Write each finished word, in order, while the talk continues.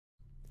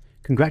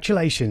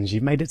Congratulations,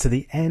 you've made it to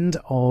the end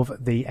of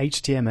the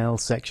HTML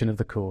section of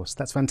the course.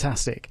 That's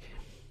fantastic.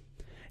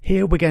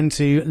 Here we're going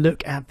to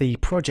look at the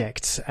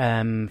project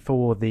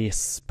for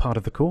this part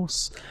of the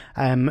course.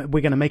 We're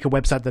going to make a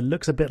website that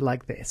looks a bit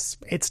like this.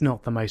 It's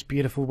not the most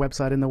beautiful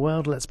website in the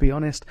world, let's be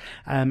honest.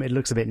 It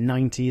looks a bit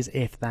 90s,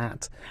 if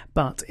that,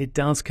 but it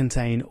does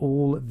contain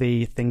all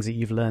the things that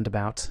you've learned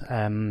about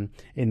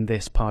in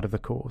this part of the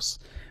course.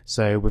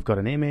 So we've got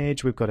an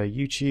image, we've got a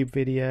YouTube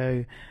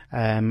video,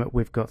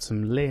 we've got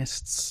some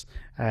lists,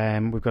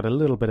 we've got a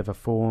little bit of a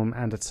form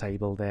and a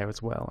table there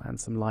as well, and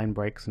some line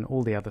breaks and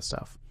all the other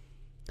stuff.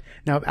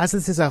 Now, as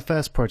this is our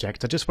first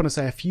project, I just want to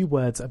say a few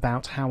words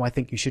about how I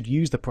think you should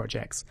use the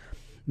projects.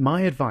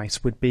 My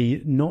advice would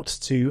be not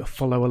to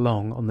follow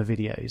along on the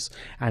videos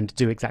and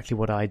do exactly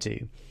what I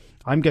do.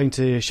 I'm going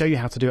to show you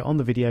how to do it on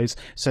the videos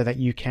so that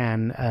you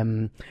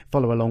can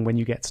follow along when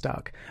you get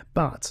stuck.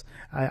 But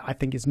I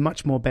think it's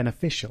much more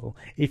beneficial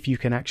if you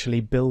can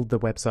actually build the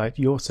website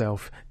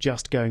yourself,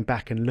 just going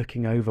back and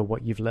looking over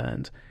what you've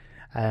learned.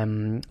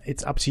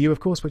 It's up to you, of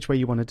course, which way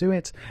you want to do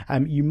it.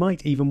 You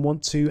might even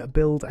want to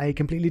build a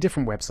completely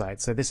different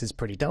website. So this is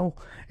pretty dull.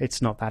 It's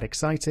not that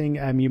exciting.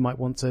 You might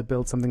want to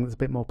build something that's a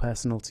bit more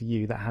personal to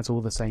you that has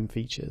all the same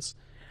features.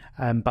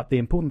 But the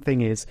important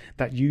thing is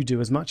that you do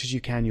as much as you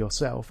can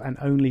yourself and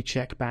only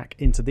check back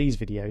into these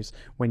videos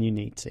when you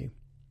need to.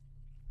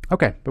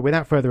 Okay, but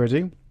without further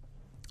ado,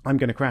 I'm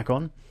going to crack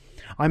on.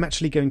 I'm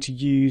actually going to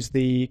use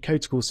the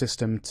Code School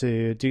system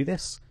to do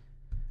this.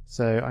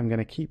 So I'm going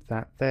to keep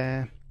that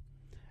there.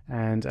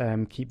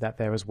 And keep that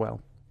there as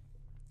well.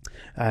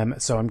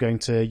 So I'm going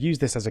to use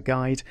this as a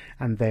guide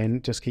and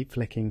then just keep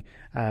flicking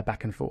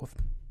back and forth.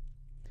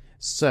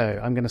 So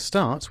I'm going to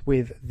start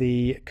with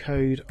the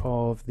code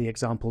of the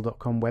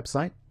example.com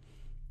website.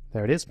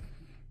 There it is.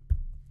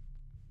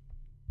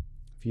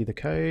 View the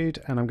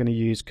code, and I'm going to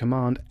use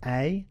Command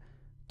A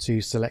to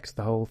select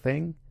the whole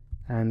thing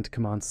and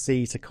Command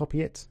C to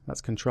copy it.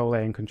 That's Control A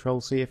and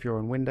Control C if you're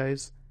on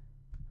Windows.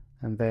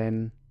 And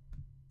then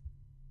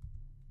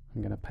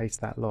I'm going to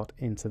paste that lot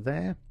into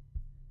there.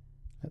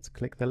 Let's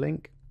click the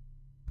link.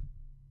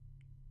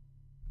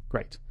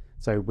 Great.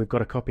 So we've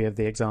got a copy of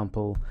the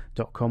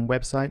example.com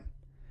website.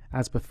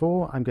 As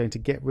before, I'm going to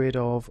get rid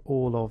of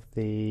all of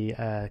the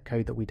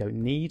code that we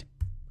don't need.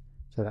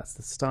 So that's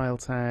the style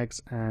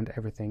tags and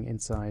everything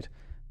inside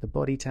the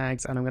body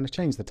tags. And I'm going to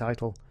change the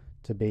title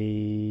to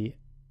be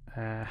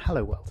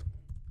Hello World.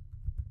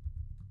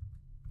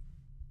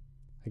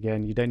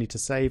 Again, you don't need to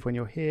save when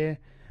you're here.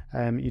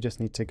 You just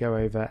need to go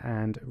over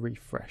and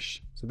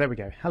refresh. So there we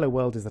go. Hello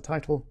World is the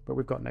title, but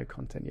we've got no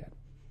content yet.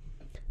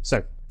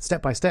 So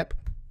step by step,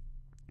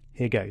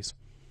 here goes.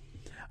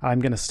 I'm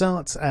going to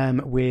start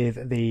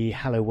with the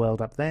Hello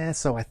World up there.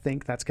 So I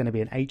think that's going to be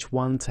an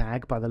H1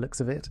 tag by the looks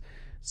of it.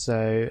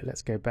 So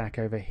let's go back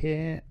over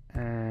here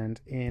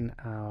and in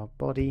our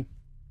body.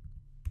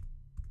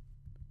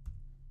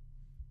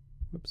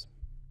 Whoops.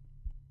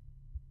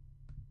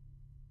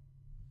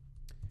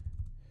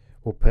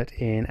 We'll put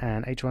in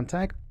an H1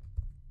 tag.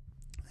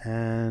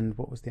 And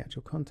what was the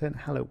actual content?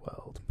 Hello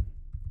World.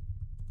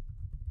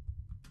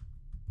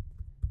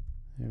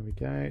 There we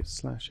go,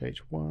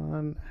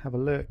 /H1, have a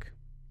look.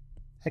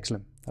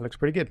 Excellent, that looks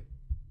pretty good.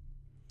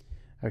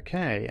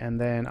 Okay, and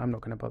then I'm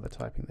not going to bother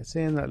typing this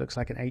in. That looks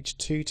like an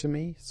H2 to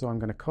me, so I'm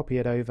going to copy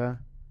it over.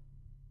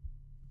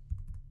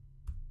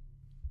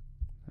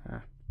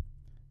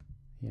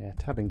 Yeah,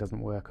 tabbing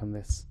doesn't work on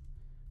this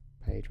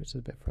page, which is a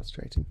bit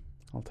frustrating.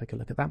 I'll take a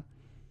look at that.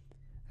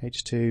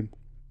 H2.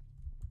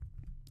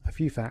 A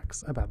few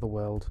facts about the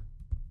world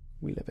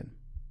we live in.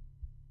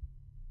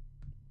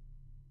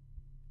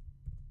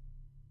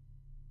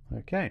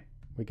 Okay,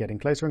 we're getting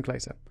closer and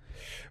closer.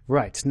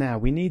 Right, now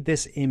we need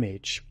this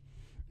image.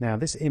 Now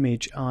this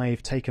image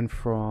I've taken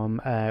from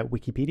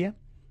Wikipedia.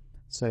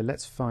 So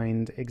let's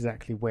find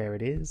exactly where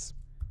it is.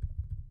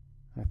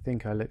 I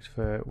think I looked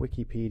for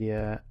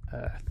Wikipedia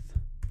Earth.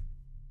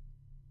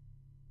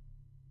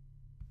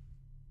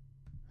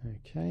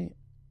 Okay,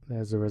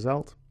 there's the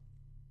result.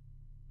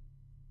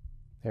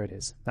 There it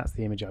is. That's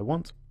the image I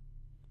want.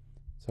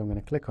 So I'm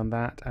going to click on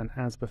that, and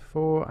as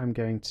before, I'm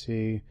going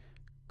to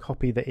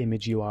copy the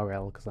image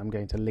URL because I'm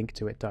going to link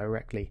to it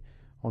directly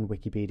on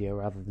Wikipedia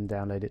rather than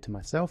download it to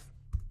myself.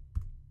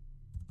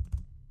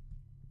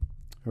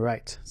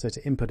 Right, so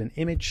to input an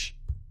image,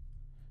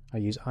 I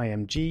use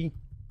IMG.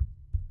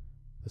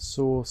 The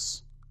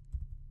source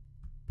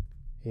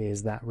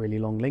is that really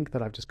long link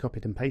that I've just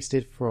copied and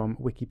pasted from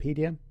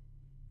Wikipedia.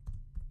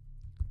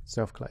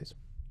 Self-close.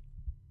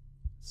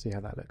 See how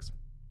that looks.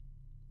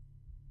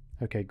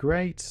 Okay,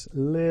 great. A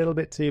little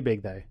bit too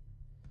big though.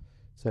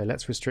 So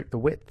let's restrict the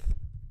width.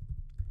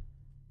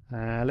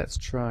 Let's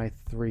try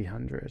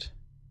 300.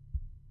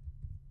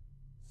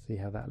 See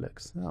how that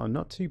looks. Oh,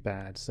 not too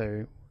bad.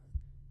 So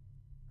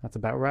that's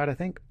about right, I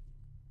think.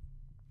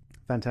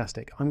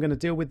 Fantastic. I'm going to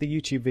deal with the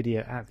YouTube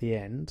video at the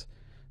end.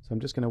 So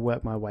I'm just going to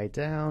work my way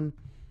down.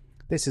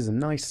 This is a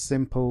nice,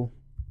 simple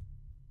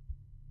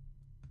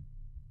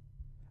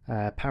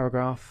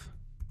paragraph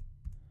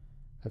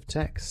of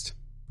text.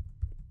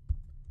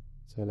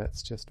 So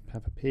let's just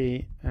have a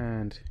P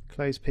and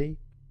close P.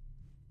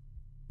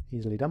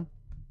 Easily done.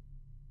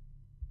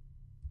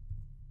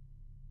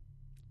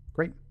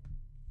 Great.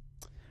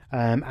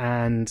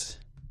 And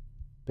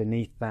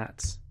beneath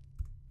that,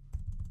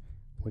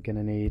 we're going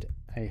to need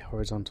a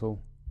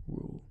horizontal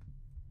rule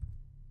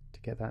to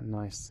get that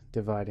nice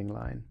dividing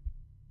line.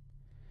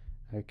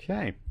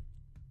 Okay.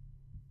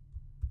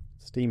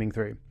 Steaming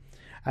through.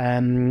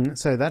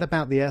 So that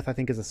about the Earth, I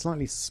think, is a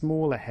slightly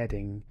smaller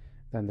heading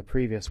than the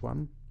previous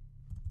one.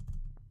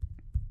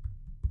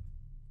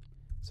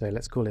 So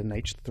let's call it an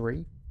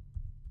H3.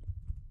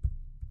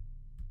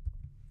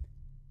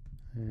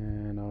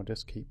 And I'll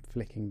just keep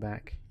flicking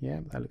back. Yeah,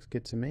 that looks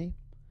good to me.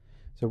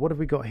 So what have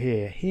we got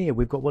here? Here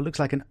we've got what looks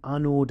like an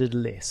unordered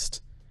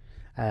list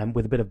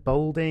with a bit of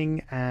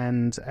bolding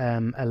and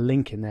a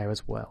link in there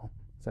as well.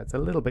 So it's a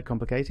little bit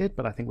complicated,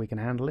 but I think we can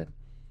handle it.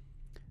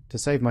 To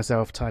save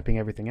myself typing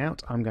everything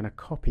out, I'm going to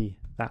copy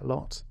that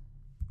lot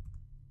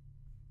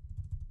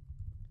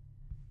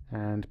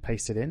and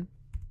paste it in.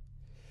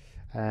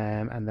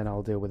 And then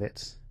I'll deal with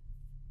it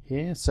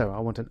here. So I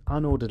want an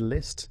unordered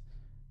list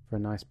for a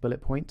nice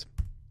bullet point.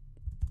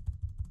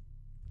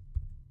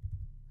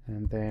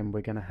 And then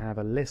we're going to have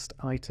a list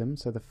item.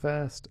 So the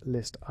first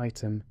list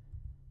item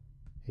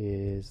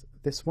is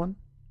this one.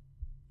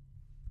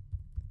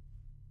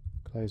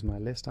 Close my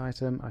list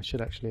item. I should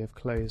actually have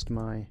closed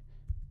my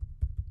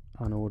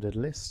unordered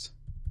list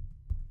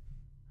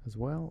as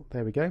well.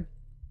 There we go.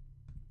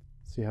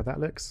 See how that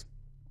looks?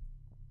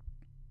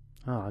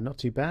 Ah, not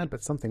too bad,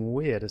 but something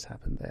weird has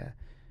happened there.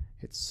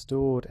 It's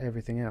stored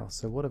everything else.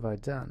 So what have I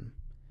done?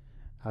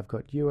 I've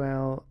got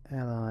ul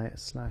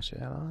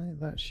li/li.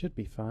 That should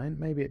be fine.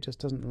 Maybe it just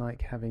doesn't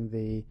like having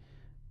the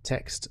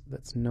text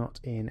that's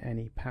not in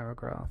any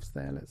paragraphs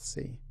there. Let's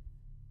see.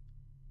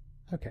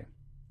 Okay.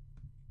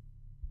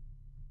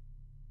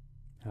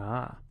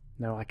 Ah,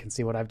 now I can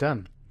see what I've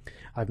done.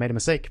 I've made a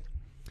mistake.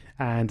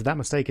 And that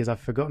mistake is I've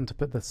forgotten to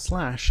put the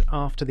slash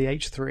after the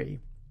H3.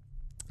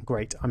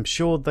 Great. I'm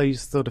sure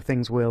those sort of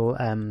things will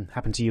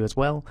happen to you as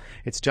well.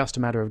 It's just a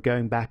matter of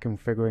going back and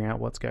figuring out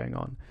what's going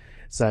on.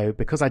 So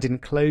because I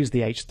didn't close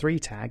the H3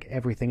 tag,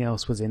 everything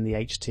else was in the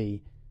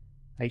H3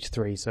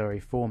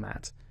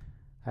 format.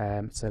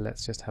 So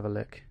let's just have a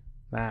look.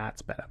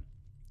 That's better.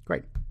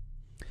 Great.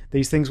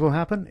 These things will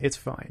happen. It's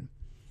fine.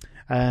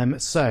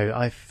 So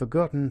I've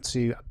forgotten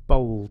to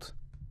bold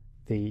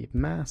the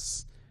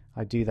mass.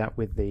 I do that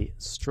with the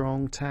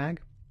strong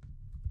tag.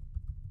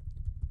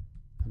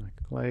 And I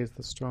close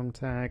the strong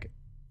tag.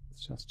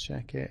 Let's just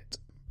check it.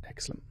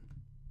 Excellent.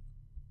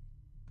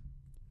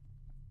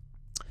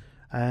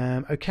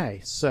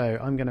 Okay, so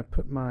I'm going to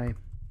put my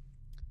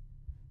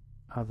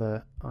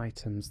other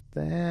items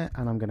there,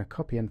 and I'm going to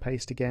copy and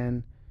paste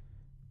again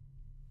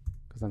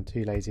because I'm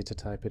too lazy to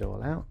type it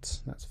all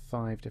out. That's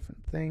 5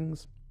 different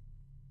things.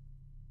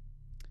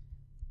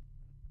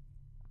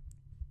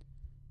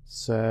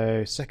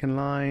 So second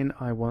line,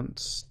 I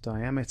want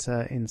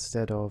diameter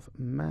instead of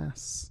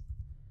mass,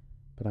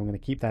 but I'm going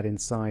to keep that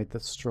inside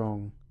the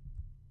strong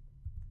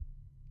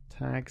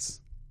tags.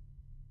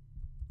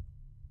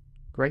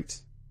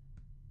 Great.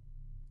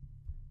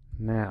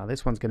 Now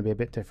this one's going to be a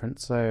bit different.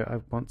 So I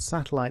want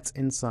satellites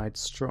inside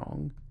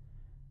strong,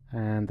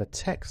 and the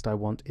text I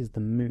want is the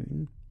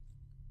moon.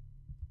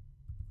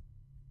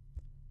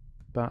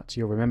 But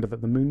you'll remember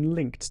that the moon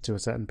linked to a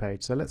certain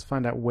page. So let's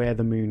find out where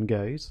the moon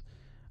goes.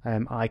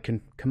 I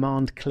can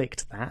command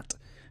clicked that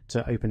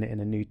to open it in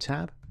a new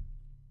tab.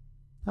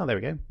 Oh, there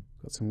we go.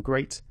 Got some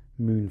great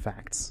moon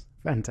facts.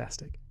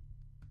 Fantastic.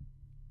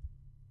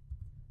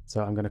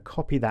 So I'm going to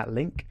copy that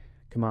link,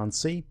 Command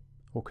C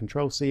or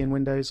Control C in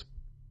Windows.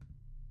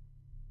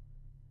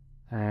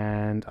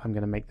 And I'm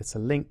going to make this a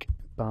link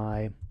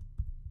by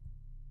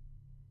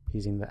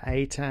using the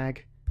A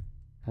tag,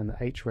 and the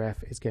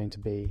href is going to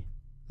be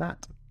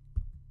that.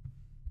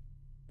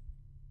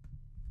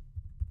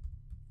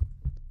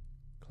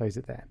 Close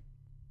it there.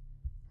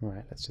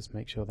 Right, let's just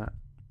make sure that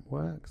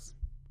works.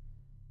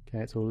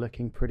 Okay, it's all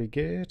looking pretty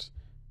good.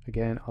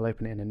 Again, I'll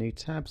open it in a new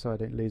tab so I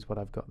don't lose what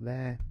I've got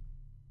there.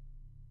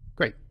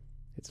 Great,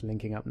 it's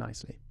linking up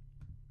nicely.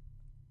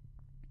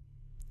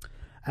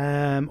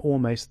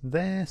 Almost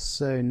there.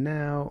 So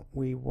now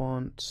we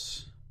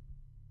want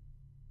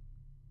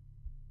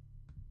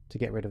to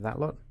get rid of that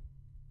lot.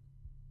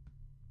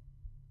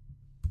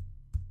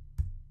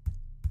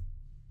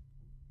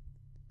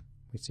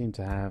 We seem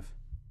to have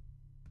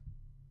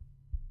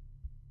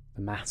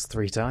the mass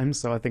 3 times,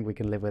 so I think we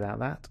can live without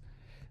that.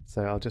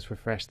 So I'll just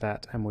refresh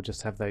that and we'll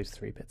just have those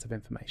 3 bits of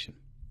information.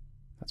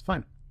 That's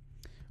fine.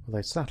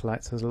 Although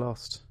satellites has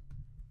lost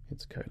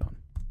its colon.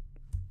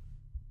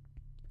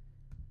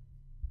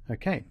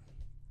 Okay,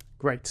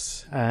 great.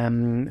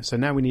 So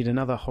now we need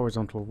another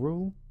horizontal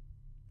rule.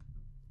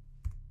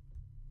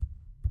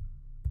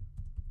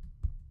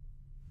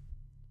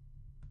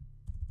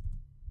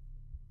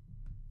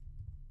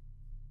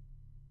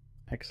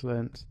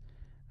 Excellent.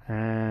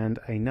 And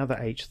another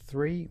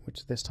H3,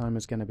 which this time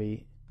is going to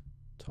be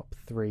top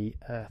 3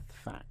 Earth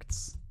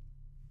facts.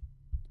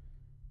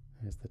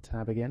 There's the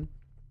tab again.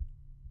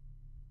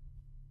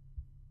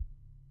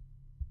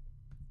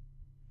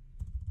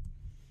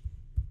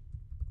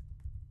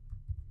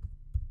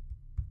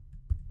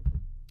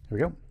 There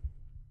we go.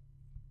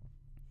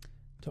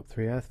 Top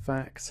 3 Earth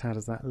facts. How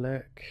does that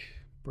look?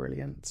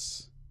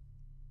 Brilliant.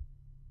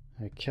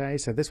 Okay,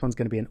 so this one's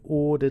going to be an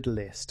ordered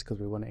list because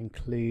we want to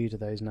include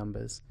those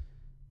numbers.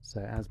 So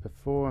as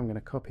before, I'm going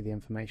to copy the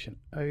information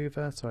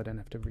over so I don't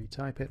have to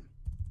retype it.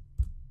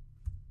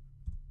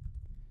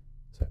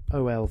 So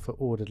OL for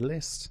ordered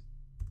list.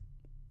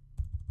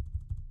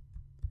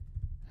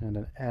 And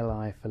an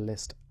LI for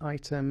list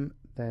item.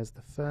 There's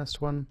the first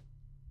one.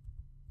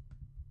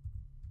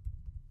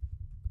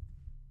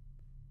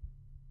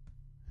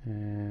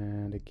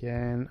 And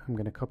again, I'm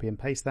going to copy and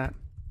paste that.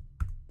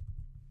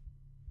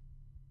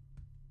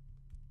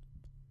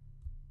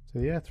 So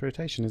the Earth's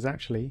rotation is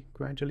actually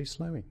gradually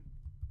slowing.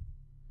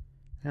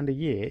 And a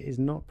year is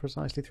not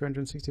precisely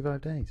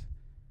 365 days.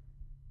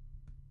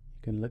 You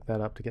can look that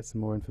up to get some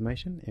more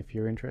information if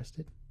you're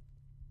interested.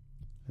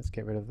 Let's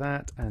get rid of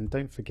that, and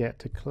don't forget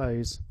to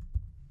close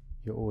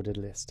your ordered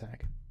list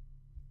tag.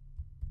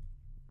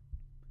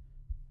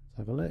 Let's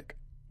have a look.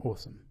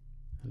 Awesome.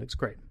 It looks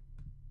great.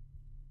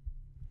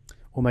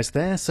 Almost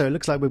there. So it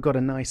looks like we've got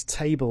a nice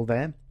table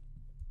there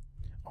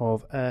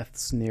of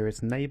Earth's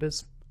nearest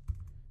neighbours.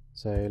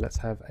 So let's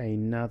have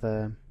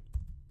another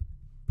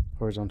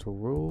horizontal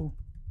rule.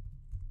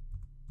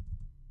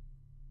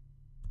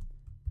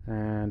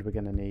 And we're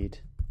going to need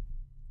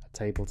a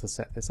table to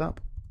set this up.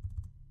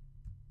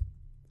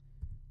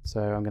 So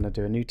I'm going to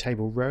do a new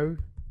table row.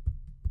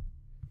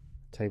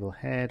 Table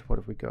head, what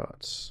have we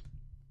got?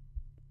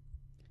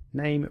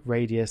 Name,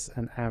 radius,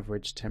 and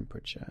average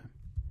temperature.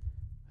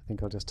 I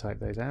think I'll just type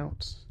those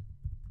out.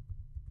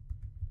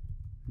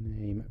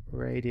 Name,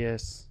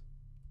 radius,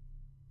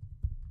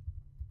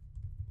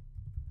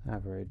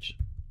 average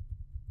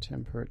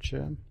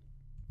temperature.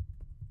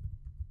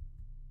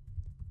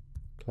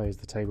 Close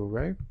the table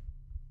row.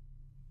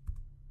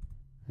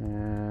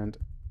 And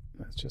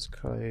let's just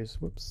close,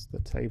 whoops, the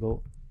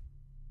table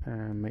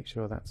and make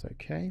sure that's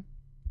okay.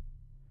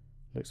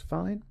 Looks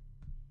fine.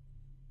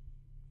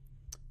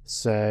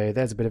 So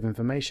there's a bit of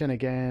information.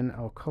 Again,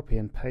 I'll copy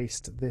and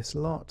paste this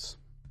lot.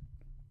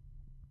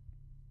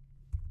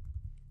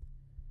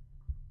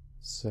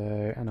 So,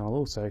 and I'll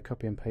also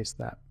copy and paste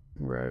that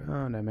row.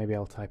 Oh no, maybe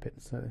I'll type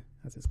it. So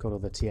as it's got all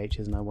the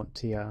THs and I want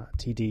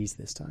TDs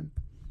this time.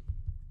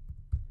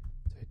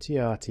 So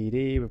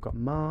TRTD, we've got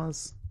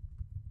Mars.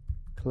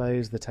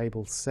 Close the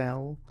table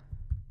cell.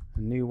 A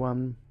new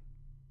one.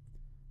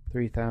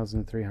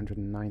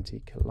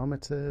 3,390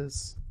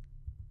 kilometers.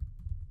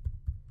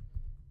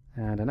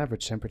 And an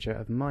average temperature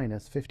of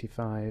minus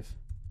 55.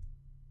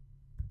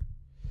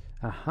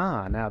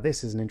 Aha, now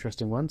this is an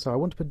interesting one. So I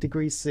want to put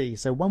degrees C.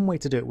 So one way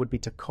to do it would be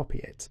to copy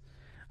it.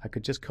 I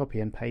could just copy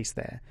and paste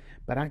there.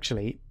 But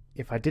actually,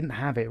 if I didn't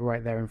have it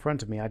right there in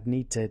front of me, I'd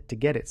need to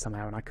get it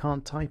somehow, and I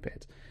can't type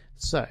it.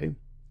 So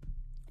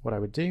what I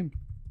would do,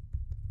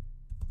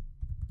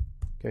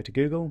 go to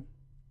Google,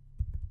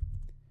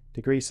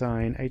 degree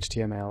sign,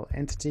 HTML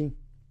entity.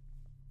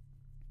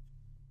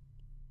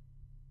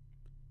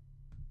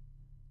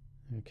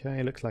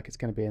 Okay, looks like it's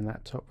going to be in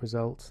that top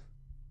result.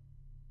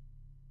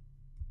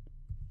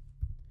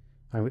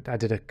 I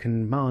did a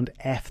Command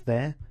F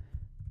there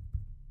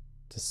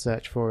to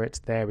search for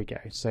it. There we go.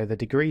 So the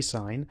degree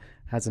sign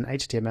has an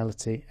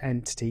HTML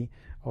entity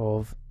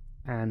of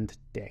and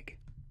deg.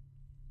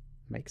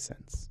 Makes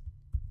sense.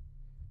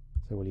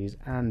 So we'll use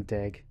and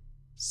deg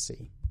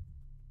C.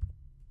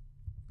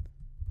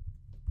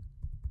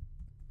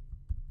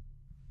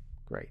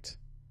 Great.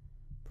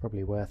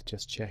 Probably worth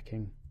just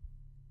checking.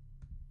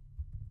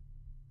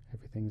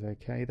 Everything's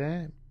okay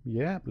there.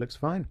 Yeah, looks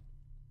fine.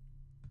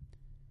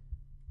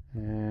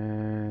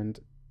 And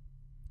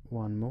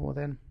one more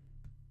then.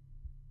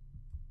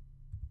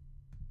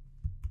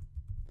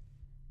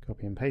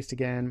 Copy and paste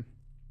again.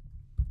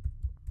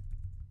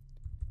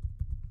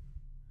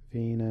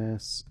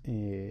 Venus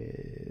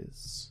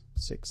is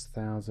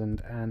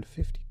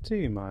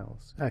 6,052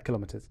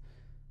 kilometers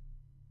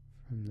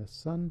from the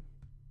sun,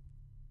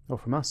 or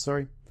from us,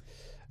 sorry.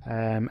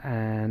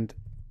 And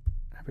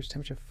average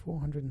temperature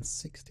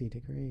 460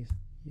 degrees.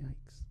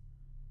 Yikes.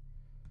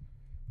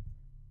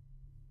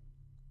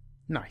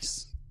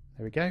 Nice.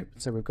 There we go.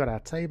 So we've got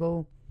our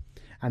table.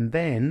 And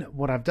then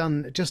what I've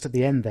done just at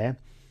the end there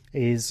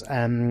is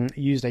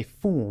used a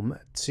form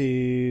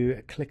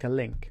to click a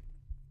link.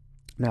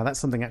 Now that's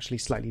something actually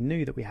slightly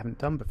new that we haven't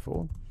done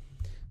before.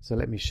 So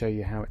let me show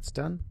you how it's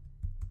done.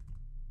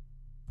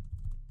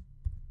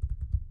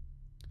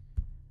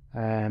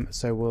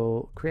 So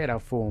we'll create our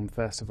form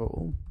first of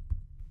all.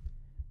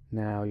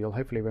 Now you'll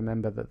hopefully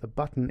remember that the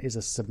button is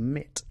a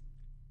submit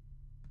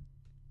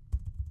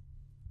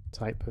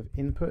type of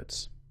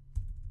input.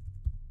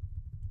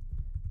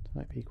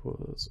 Type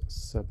equals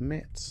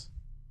submit,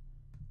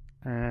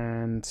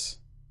 and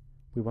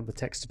we want the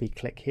text to be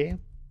click here,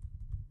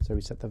 so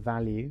we set the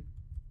value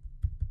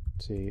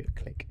to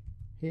click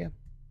here.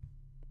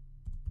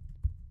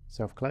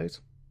 Self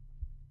close.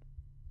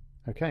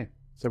 Okay,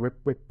 so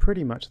we're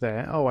pretty much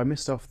there. Oh, I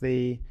missed off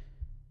the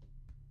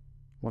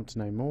want to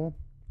know more.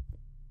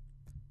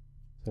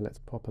 So let's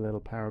pop a little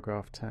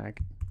paragraph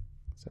tag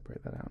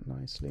Separate that out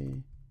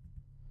nicely.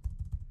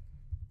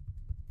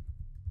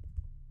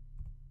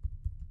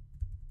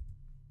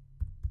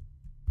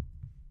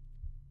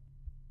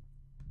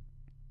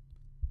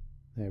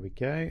 There we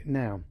go.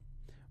 Now,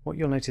 what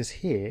you'll notice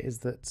here is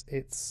that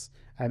it's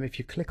if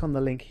you click on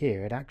the link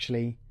here, it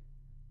actually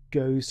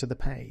goes to the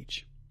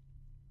page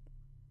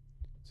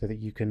so that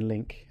you can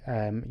link,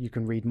 you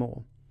can read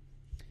more.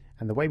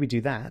 And the way we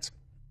do that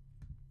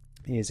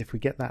is if we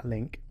get that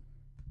link,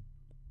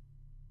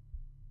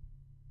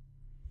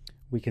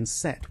 we can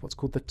set what's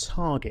called the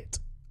target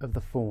of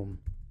the form.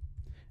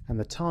 And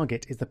the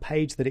target is the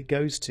page that it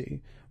goes to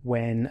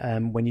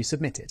when you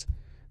submit it.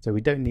 So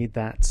we don't need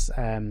that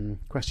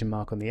question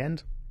mark on the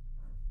end.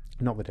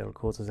 Not that it'll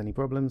cause us any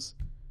problems.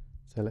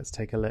 So let's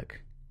take a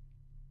look.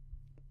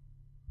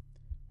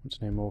 Want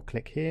to know more?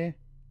 Click here.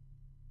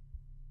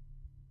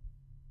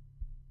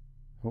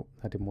 Oh,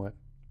 that didn't work.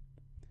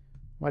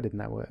 Why didn't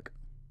that work?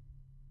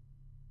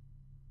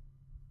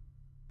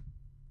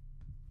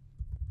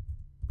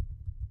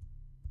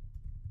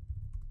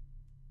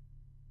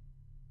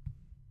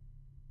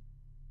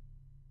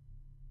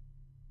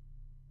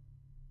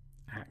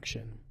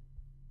 Action.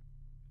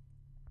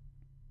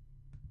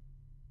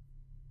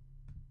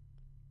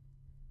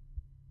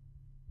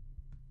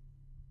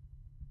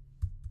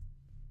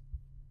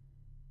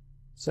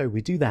 So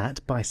we do that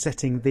by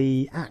setting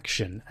the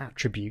action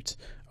attribute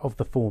of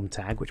the form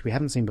tag, which we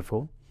haven't seen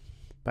before,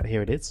 but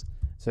here it is.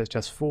 So it's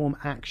just form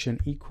action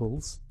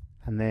equals,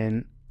 and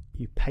then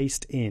you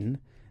paste in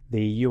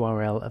the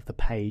URL of the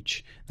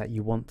page that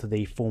you want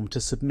the form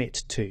to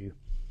submit to.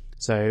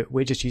 So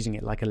we're just using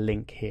it like a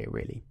link here,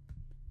 really.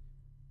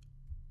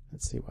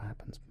 Let's see what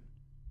happens.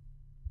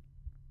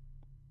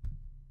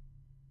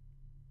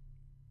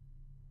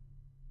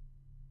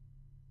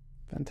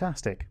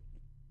 Fantastic.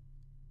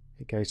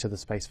 It goes to the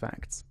space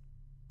facts.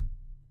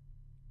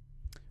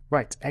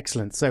 Right,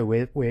 excellent. So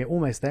we're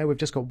almost there. We've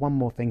just got one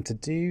more thing to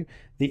do,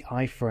 the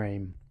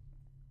iframe.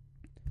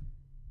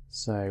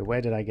 So where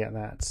did I get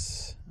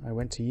that? I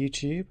went to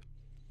YouTube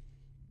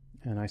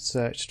and I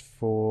searched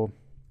for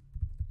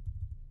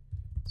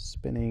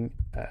spinning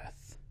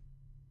Earth.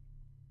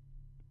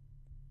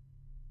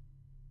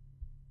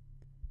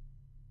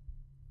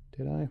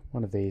 Did I?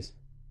 One of these.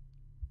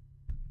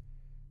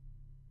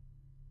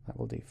 That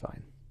will do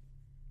fine.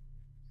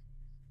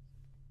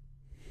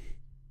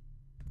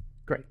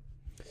 Great.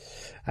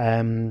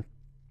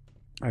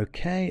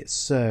 Okay,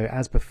 so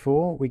as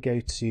before, we go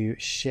to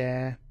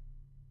Share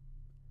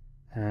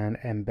and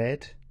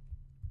Embed,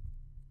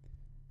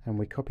 and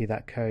we copy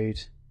that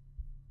code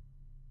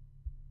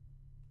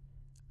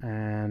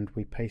and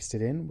we paste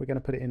it in. We're going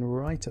to put it in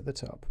right at the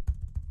top.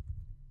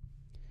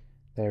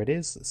 There it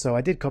is. So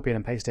I did copy it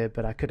and paste it,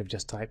 but I could have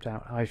just typed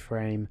out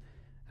iframe,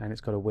 and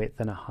it's got a width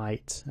and a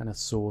height and a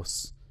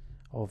source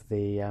of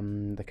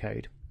the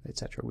code,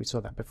 etc. We saw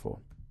that before.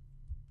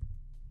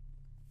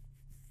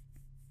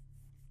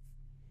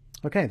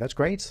 Okay, that's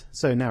great.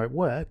 So now it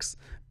works,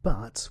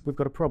 but we've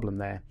got a problem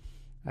there.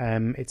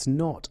 It's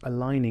not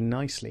aligning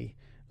nicely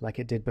like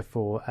it did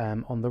before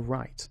on the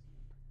right.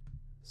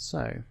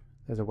 So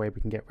there's a way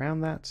we can get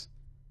around that.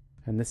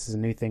 And this is a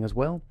new thing as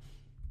well,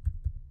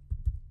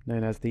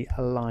 known as the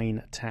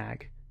align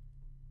tag.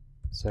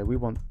 So we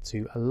want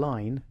to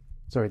align,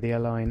 the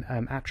align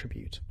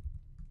attribute.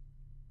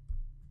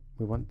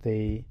 We want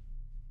the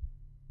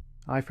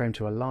iframe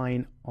to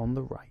align on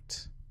the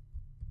right.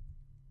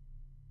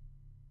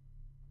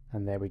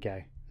 And there we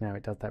go. Now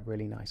it does that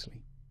really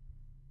nicely.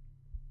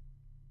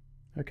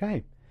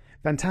 Okay,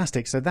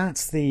 fantastic. So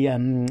that's the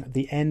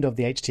end of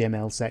the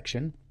HTML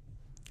section.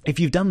 If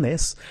you've done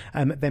this,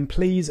 then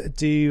please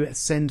do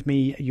send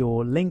me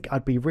your link.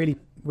 I'd be really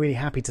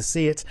happy to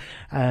see it,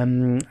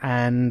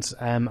 and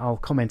I'll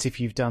comment if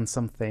you've done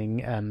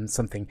something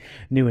something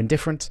new and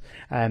different.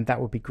 That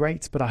would be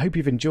great. But I hope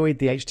you've enjoyed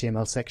the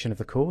HTML section of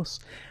the course.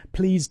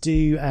 Please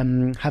do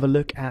have a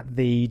look at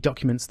the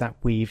documents that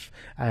we've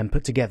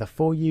put together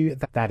for you.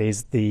 That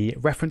is the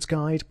reference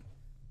guide,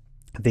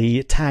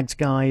 the tagged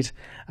guide,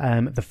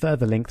 the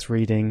further length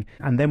reading,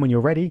 and then when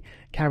you're ready,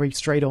 carry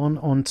straight on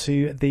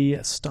onto the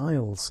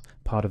styles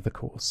part of the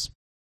course.